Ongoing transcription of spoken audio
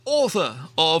author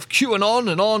of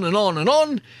QAnon and on and on and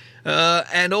on,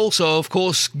 and also, of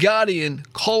course, Guardian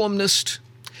columnist.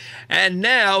 And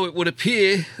now it would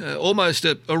appear almost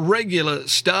a regular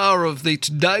star of the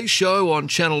Today Show on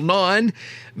Channel 9,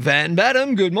 Van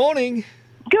Badham. Good morning.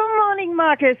 Good morning,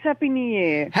 Marcus. Happy New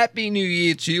Year. Happy New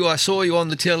Year to you. I saw you on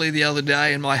the telly the other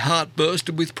day and my heart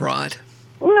bursted with pride.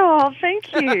 Oh,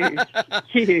 thank you.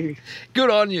 Thank you. Good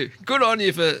on you. Good on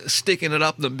you for sticking it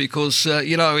up them because,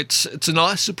 it's a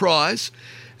nice surprise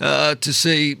to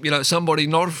see, somebody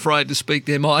not afraid to speak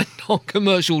their mind on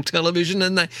commercial television,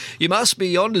 and you must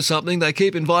be onto something. They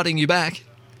keep inviting you back.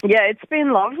 Yeah, it's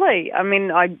been lovely. I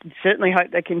mean, I certainly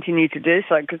hope they continue to do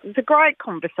so because it's a great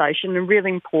conversation, a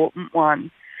really important one.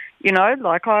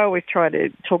 I always try to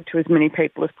talk to as many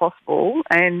people as possible,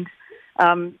 and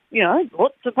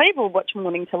lots of people watch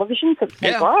morning television, so it's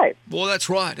been great. Well, that's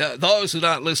right. Those that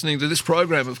aren't listening to this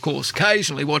program, of course,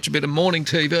 occasionally watch a bit of morning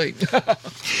TV.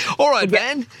 All right,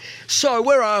 Van. So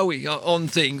where are we on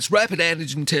things? Rapid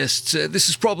antigen tests. This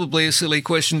is probably a silly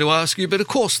question to ask you, but of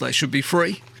course they should be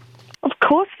free. Of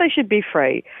course they should be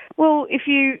free. Well,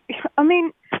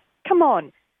 come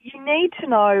on. You need to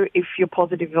know if you're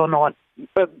positive or not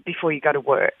before you go to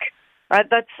work. Right,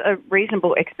 that's a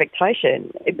reasonable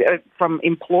expectation from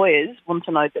employers. Want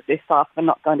to know that their staff are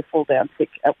not going to fall down sick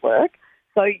at work.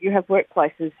 So you have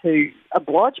workplaces who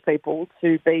oblige people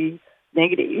to be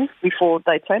negative before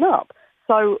they turn up.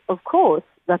 So, of course,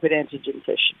 rapid antigen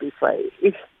tests should be free.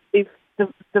 If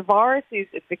the virus is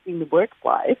affecting the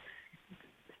workplace,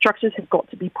 structures have got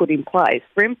to be put in place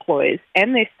for employers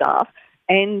and their staff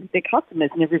and their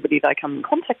customers and everybody they come in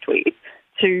contact with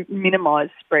to minimise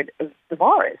spread of the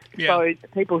virus. Yeah. So the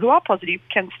people who are positive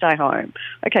can stay home.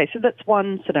 Okay, so that's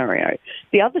one scenario.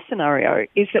 The other scenario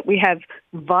is that we have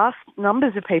vast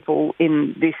numbers of people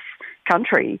in this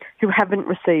country who haven't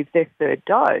received their third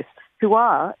dose, who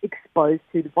are exposed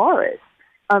to the virus.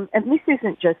 And this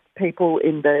isn't just people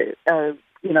in the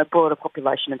broader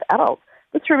population of adults.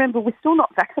 Let's remember, we're still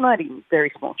not vaccinating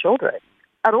very small children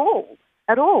at all.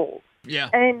 Yeah.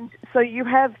 And so you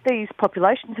have these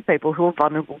populations of people who are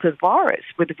vulnerable to the virus,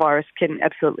 where the virus can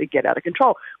absolutely get out of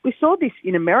control. We saw this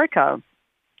in America,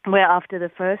 where after the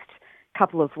first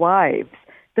couple of waves,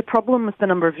 the problem was the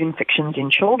number of infections in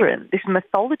children. This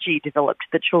mythology developed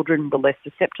that children were less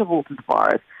susceptible to the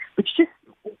virus, which just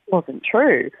wasn't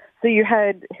true. So you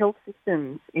had health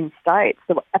systems in states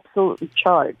that were absolutely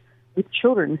choked with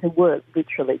children who were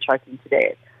literally choking to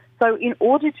death. So in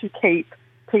order to keep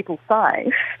people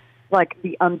safe,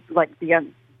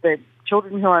 the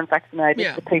children who are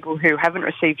unvaccinated, the people who haven't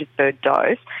received a third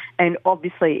dose, and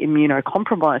obviously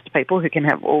immunocompromised people who can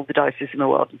have all the doses in the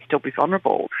world and still be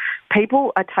vulnerable.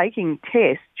 People are taking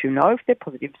tests to know if they're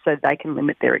positive so they can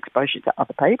limit their exposure to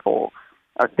other people.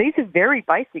 These are very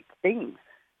basic things.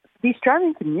 The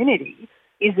Australian community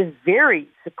is a very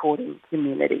supporting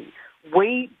community.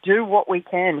 We do what we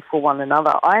can for one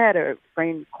another. I had a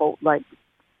friend call me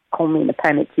in a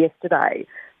panic yesterday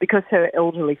because her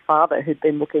elderly father, who'd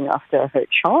been looking after her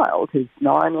child, who's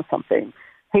 9 or something,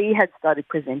 he had started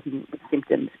presenting with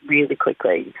symptoms really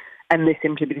quickly, and there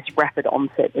seemed to be this rapid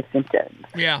onset of symptoms.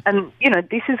 Yeah. And,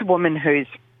 this is a woman who's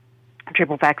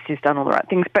triple vaxxed, who's done all the right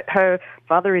things, but her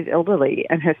father is elderly,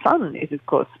 and her son is, of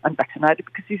course, unvaccinated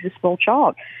because he's a small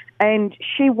child. And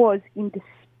she was in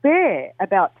despair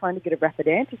about trying to get a rapid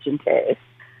antigen test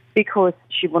because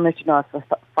she wanted to know if her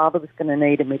father was going to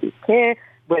need immediate care,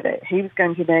 whether he was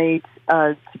going to need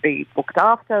to be looked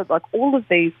after, all of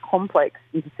these complex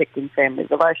intersecting family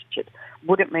relationships.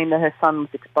 Would it mean that her son was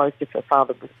exposed if her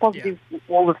father was positive? Yeah.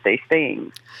 All of these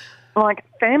things.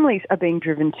 Families are being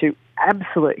driven to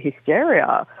absolute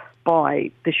hysteria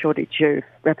by the shortage of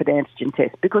rapid antigen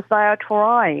tests because they are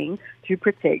trying to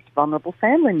protect vulnerable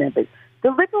family members.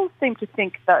 The Liberals seem to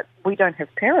think that we don't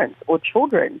have parents or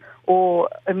children or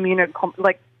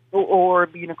immunocompromised,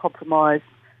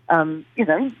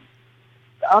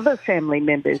 other family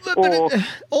members or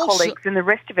colleagues and the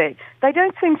rest of it. They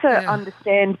don't seem to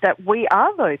understand that we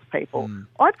are those people.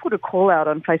 I put a call out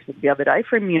on Facebook the other day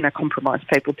for immunocompromised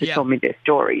people to tell me their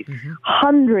stories. Mm-hmm.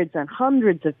 Hundreds and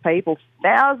hundreds of people,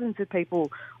 thousands of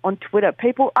people on Twitter.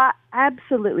 People are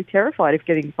absolutely terrified of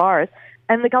getting the virus.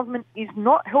 And the government is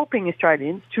not helping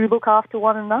Australians to look after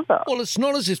one another. Well, it's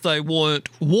not as if they weren't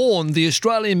warned. The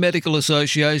Australian Medical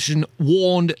Association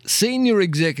warned senior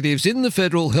executives in the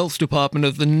Federal Health Department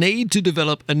of the need to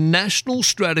develop a national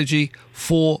strategy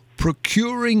for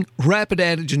procuring rapid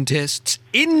antigen tests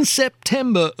in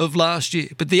September of last year.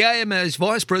 But the AMA's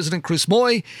Vice President, Chris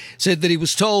Moy, said that he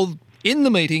was told in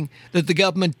the meeting that the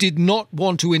government did not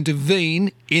want to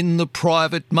intervene in the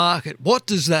private market. What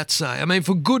does that say? I mean,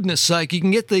 for goodness sake, you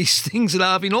can get these things at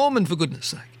Harvey Norman, for goodness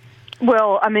sake.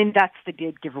 Well, I mean, that's the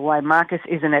dead giveaway, Marcus,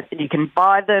 isn't it? You can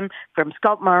buy them from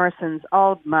Scott Morrison's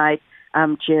old mate,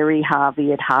 Jerry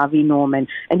Harvey at Harvey Norman,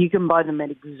 and you can buy them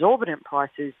at exorbitant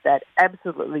prices that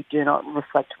absolutely do not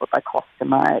reflect what they cost to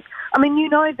make. I mean, you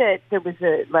know that there was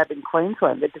a lab in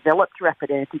Queensland that developed rapid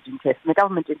antigen tests, and the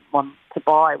government didn't want to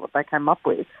buy what they came up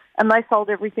with, and they sold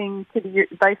everything to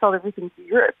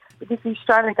Europe because the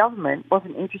Australian government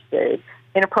wasn't interested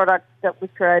in a product that was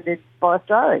created by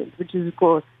Australians, which is, of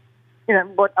course,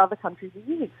 what other countries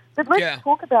are using. But let's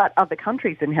talk about other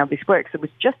countries and how this works. There was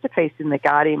just a piece in The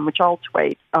Guardian, which I'll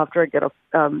tweet after I get off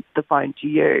the phone to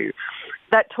you,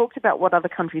 that talked about what other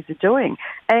countries are doing.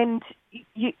 And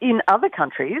in other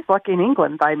countries, like in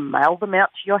England, they mail them out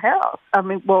to your house.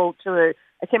 To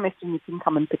a chemist, and you can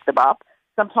come and pick them up.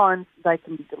 Sometimes they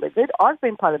can be delivered. I've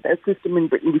been part of that system in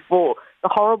Britain before. The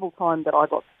horrible time that I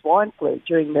got swine flu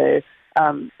during the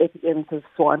epidemic of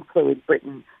swine flu in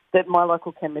Britain, that my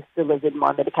local chemist delivered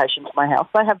my medication to my house.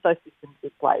 They have those systems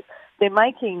in place. They're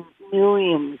making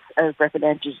millions of rapid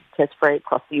antigen tests free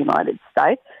across the United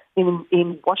States.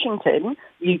 In Washington,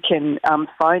 you can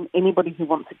phone anybody who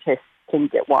wants a test can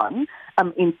get one.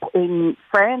 In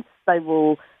France, they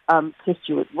will test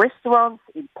you at restaurants.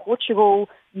 In Portugal,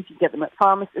 you can get them at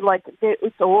pharmacies.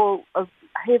 It's all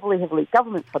heavily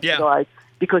government subsidised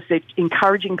because they're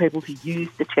encouraging people to use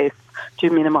the tests to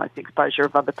minimise the exposure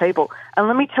of other people. And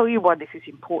let me tell you why this is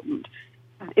important.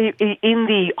 In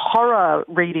the horror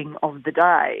reading of the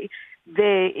day,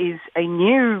 there is a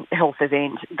new health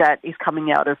event that is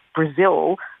coming out of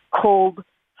Brazil called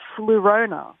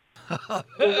Flurona.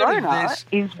 Flurona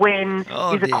is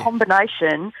a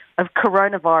combination of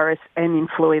coronavirus and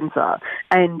influenza,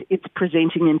 and it's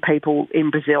presenting in people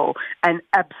in Brazil and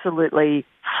absolutely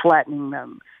flattening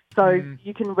them. So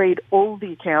you can read all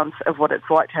the accounts of what it's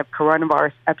like to have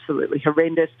coronavirus, absolutely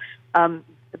horrendous.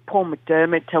 Paul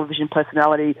McDermott, television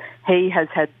personality, he has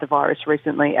had the virus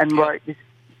recently and wrote this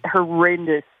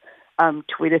horrendous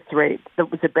Twitter thread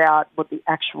that was about what the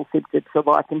actual symptoms are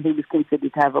like, and he was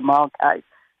considered to have a mild case,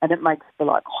 and it makes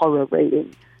for horror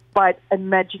reading. But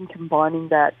imagine combining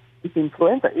that with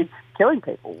influenza. It's killing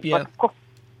people. Yeah. Of course,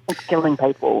 it's killing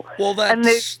people. Well,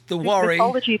 that's the worry. The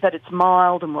mythology that it's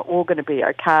mild and we're all going to be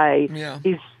okay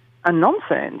is a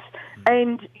nonsense.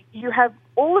 And you have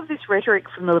all of this rhetoric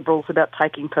from the Liberals about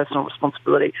taking personal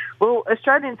responsibility. Well,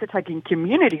 Australians are taking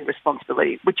community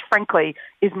responsibility, which frankly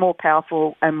is more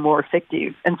powerful and more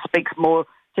effective and speaks more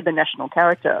to the national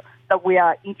character. That we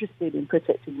are interested in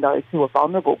protecting those who are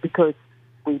vulnerable because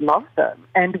we love them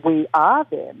and we are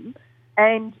them.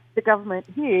 And the government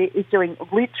here is doing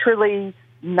literally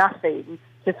nothing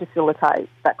to facilitate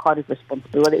that kind of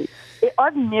responsibility.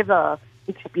 I've never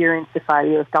experienced the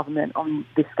failure of government on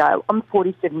this scale. I'm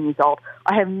 47 years old.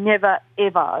 I have never,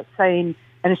 ever seen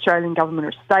an Australian government or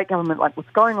a state government like what's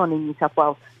going on in New South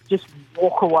Wales just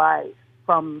walk away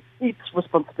from its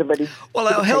responsibility. Well,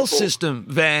 our health system,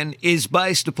 Van, is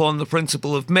based upon the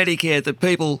principle of Medicare, that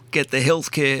people get the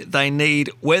health care they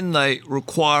need when they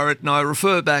require it. And I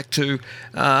refer back to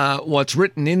what's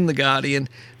written in The Guardian.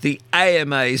 The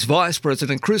AMA's Vice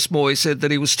President, Chris Moy, said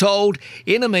that he was told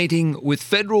in a meeting with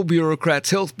federal bureaucrats,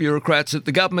 health bureaucrats, that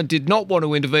the government did not want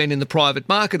to intervene in the private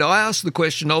market. I asked the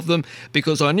question of them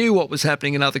because I knew what was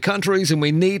happening in other countries and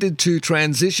we needed to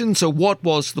transition. So what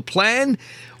was the plan?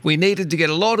 We needed to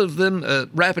get a lot of them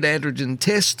rapid antigen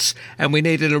tests, and we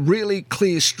needed a really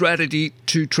clear strategy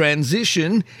to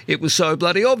transition. It was so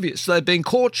bloody obvious. They've been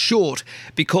caught short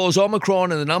because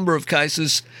Omicron in a number of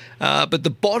cases. But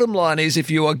the bottom line is, if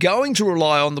you are going to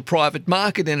rely on the private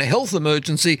market in a health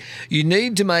emergency, you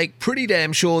need to make pretty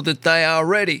damn sure that they are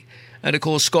ready. And of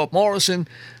course, Scott Morrison,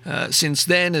 since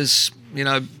then, has,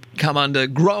 come under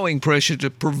growing pressure to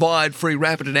provide free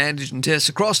rapid antigen tests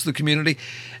across the community.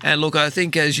 And look, I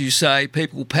think, as you say,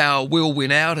 people power will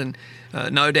win out. And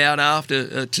no doubt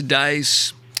after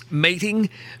today's meeting,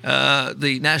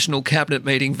 the National Cabinet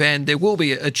meeting, Van, there will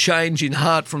be a change in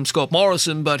heart from Scott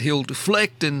Morrison, but he'll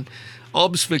deflect and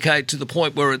obfuscate to the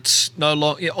point where it's no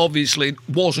longer, obviously,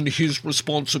 wasn't his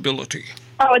responsibility.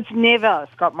 Oh, it's never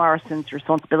Scott Morrison's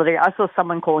responsibility. I saw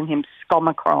someone calling him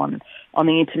Scomicron on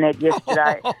the internet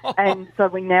yesterday. And so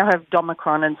we now have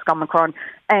Domicron and Scumicron.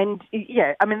 And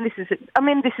yeah,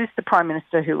 this is the Prime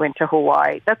Minister who went to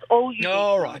Hawaii. That's all you need to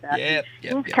know about him.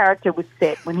 His character was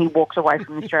set when he walked away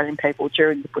from the Australian people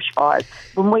during the bushfires.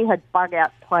 When we had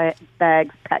bug-out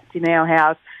bags packed in our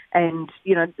house, and,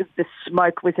 the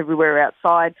smoke was everywhere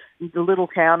outside. The little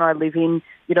town I live in,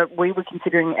 we were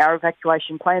considering our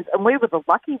evacuation plans, and we were the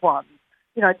lucky ones.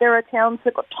 There are towns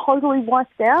that got totally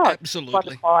wiped out by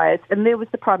the fires, and there was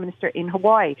the Prime Minister in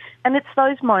Hawaii. And it's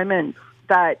those moments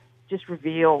that just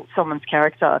reveal someone's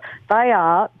character. They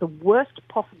are the worst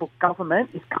possible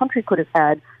government this country could have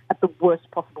had at the worst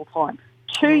possible time.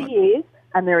 2 years,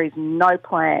 and there is no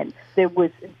plan. There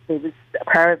was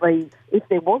apparently, if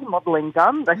there was modelling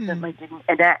done, they certainly didn't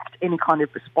enact any kind of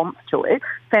response to it.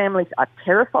 Families are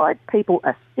terrified. People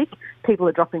are sick. People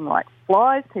are dropping like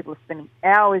flies. People are spending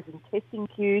hours in testing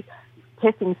queues.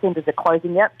 Testing centres are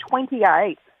closing out.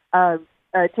 28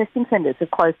 testing centres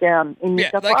have closed down in New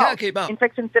South Wales. They can't keep up.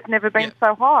 Infections have never been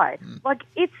so high.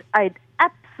 It's an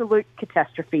absolute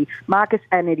catastrophe, Marcus,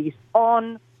 and it is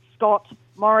on Scott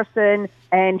Morrison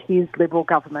and his Liberal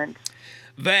government.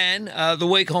 Van, the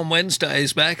week on Wednesday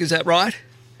is back, is that right?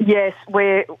 Yes,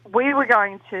 we were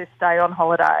going to stay on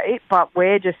holiday, but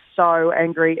we're just so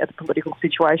angry at the political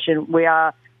situation. We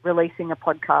are releasing a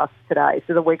podcast today,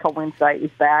 so the week on Wednesday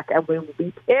is back, and we will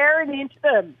be tearing into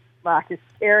them, Marcus,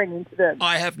 tearing into them.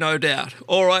 I have no doubt.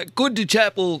 All right, good to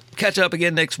chat. We'll catch up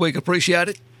again next week. Appreciate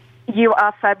it. You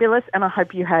are fabulous, and I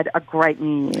hope you had a great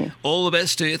New Year. All the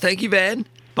best to you. Thank you, Van.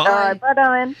 Bye. All right, bye,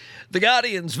 darling. The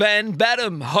Guardians Van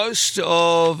Badham, host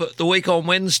of The Week on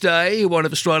Wednesday, one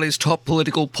of Australia's top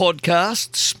political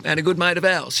podcasts, and a good mate of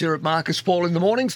ours here at Marcus Paul in the Mornings.